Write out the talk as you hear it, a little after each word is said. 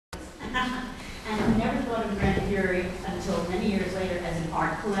And I never thought of Grand Fury until many years later as an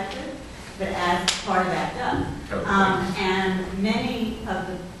art collective, but as part of ACT UP. And many of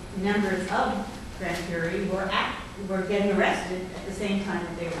the members of Grand Fury were getting arrested at the same time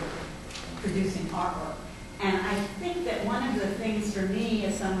that they were producing artwork. And I think that one of the things for me,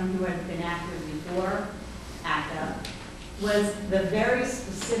 as someone who had been active before ACT UP, was the very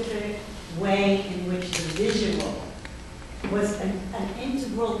specific way in which the visual was an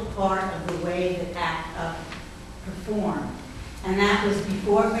integral part of the way that ACT UP performed. And that was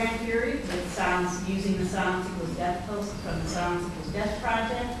before Grand Fury, with using the Silence Equals Death poster from the Silence Equals Death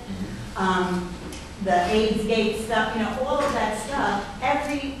project. The AIDS Gate stuff, all of that stuff,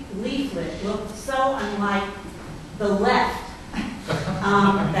 every leaflet looked so unlike the left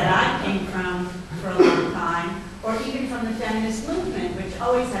that I came from for a long time, or even from the feminist movement, which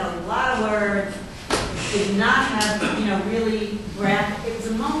always had a lot of words, did not have, really graphic. It was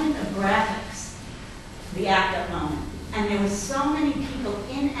a moment of graphics, the ACT UP moment. And there were so many people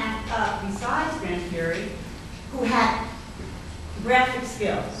in ACT UP, besides Grand Fury, who had graphic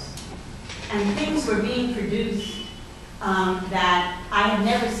skills. And things were being produced that I had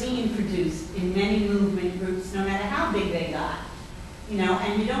never seen produced in many movement groups, no matter how big they got.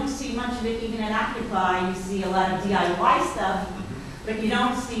 And you don't see much of it even at Occupy. You see a lot of DIY stuff, but you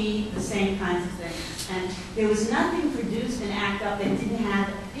don't see the same kinds of things. And there was nothing produced in ACT UP that didn't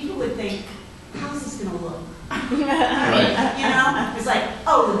have, people would think, how's this going to look? Right. It's like,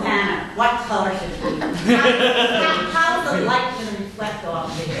 oh, the banner, what color should it be? How's the light going to reflect off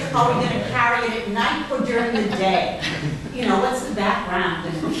of it? Are we going to carry it at night or during the day? What's the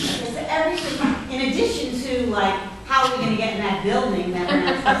background? It's everything, in addition to, like, how are we going to get in that building that we're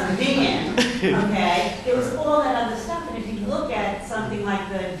not supposed to be in, okay? There was all that other stuff, and if you look at something like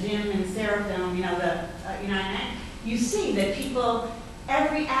the Jim and Sarah film, you see that people,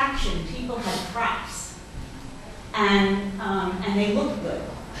 every action, people had props, and they looked good,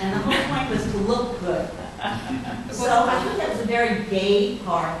 and the whole point was to look good. So I think that was a very gay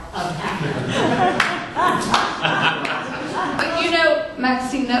part of But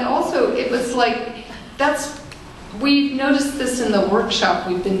Maxine, that also, it was like, we've noticed this in the workshop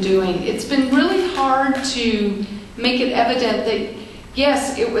we've been doing. It's been really hard to make it evident that,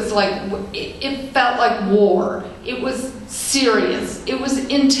 yes, it was like, it felt like war. It was serious. It was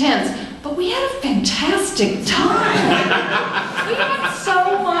intense. But we had a fantastic time. We had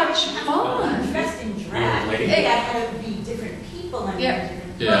so much fun. Dressed in drag. They had to be different people and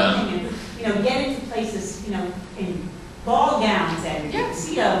different clothing, and get into places, in ball gowns and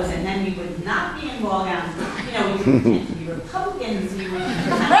tuxedos, and then we would not be in ball gowns. We would pretend to be Republicans. We would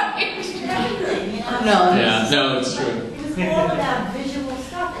everything. No, it's true. It was all about visual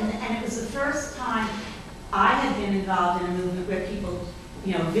stuff, and it was the first time I had been involved in a movement where people,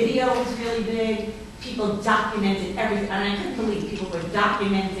 video was really big. People documented everything, and I couldn't believe people were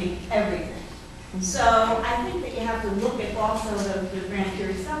documenting everything. So I think that you have to look at also the Grand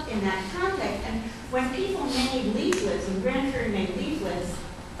Fury stuff in that context. And when people made leaflets, when Grand Fury made leaflets,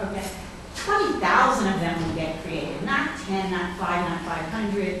 20,000 of them would get created, not 10, not 5, not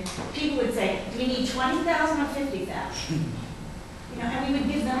 500. People would say, do we need 20,000 or 50,000? And we would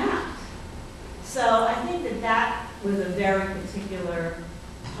give them out. So I think that was a very particular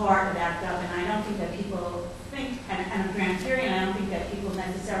part of ACT UP, and I don't think that people think, and of Grand Fury, and I don't think that people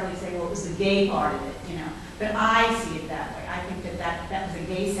necessarily say, well, it was the gay part of it, But I see it that way. I think that was a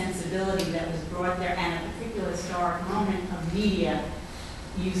gay sensibility that was brought there, and a particular historic moment of media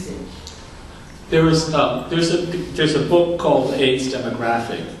usage. There's a book called AIDS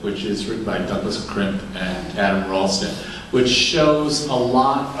Demographic, which is written by Douglas Crimp and Adam Ralston, which shows a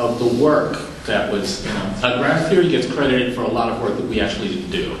lot of the work that was, Grand Fury gets credited for a lot of work that we actually didn't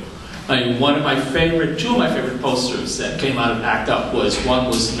do. I mean, two of my favorite posters that came out of ACT UP one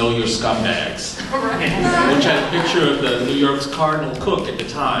was Know Your Scumbags, which had a picture of the New York's Cardinal Cook at the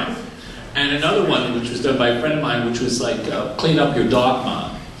time. And another one, which was done by a friend of mine, which was like, Clean Up Your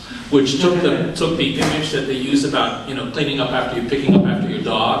Dogma, which took the image that they use about, cleaning up after picking up after your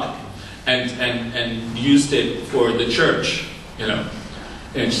dog, and used it for the church,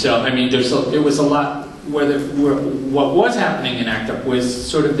 And so, I mean, there was a lot where what was happening in ACT UP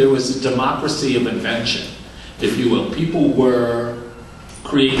was there was a democracy of invention, if you will. People were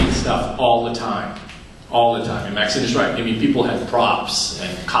creating stuff all the time. And Maxine is right. I mean, people had props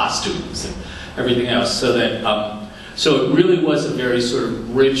and costumes and everything else, so that so it really was a very sort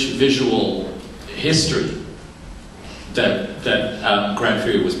of rich visual history that Grand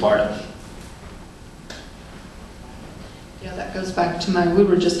Fury was part of. Yeah, that goes back to we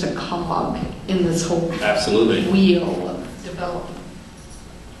were just a cog in this whole Absolutely. wheel of development.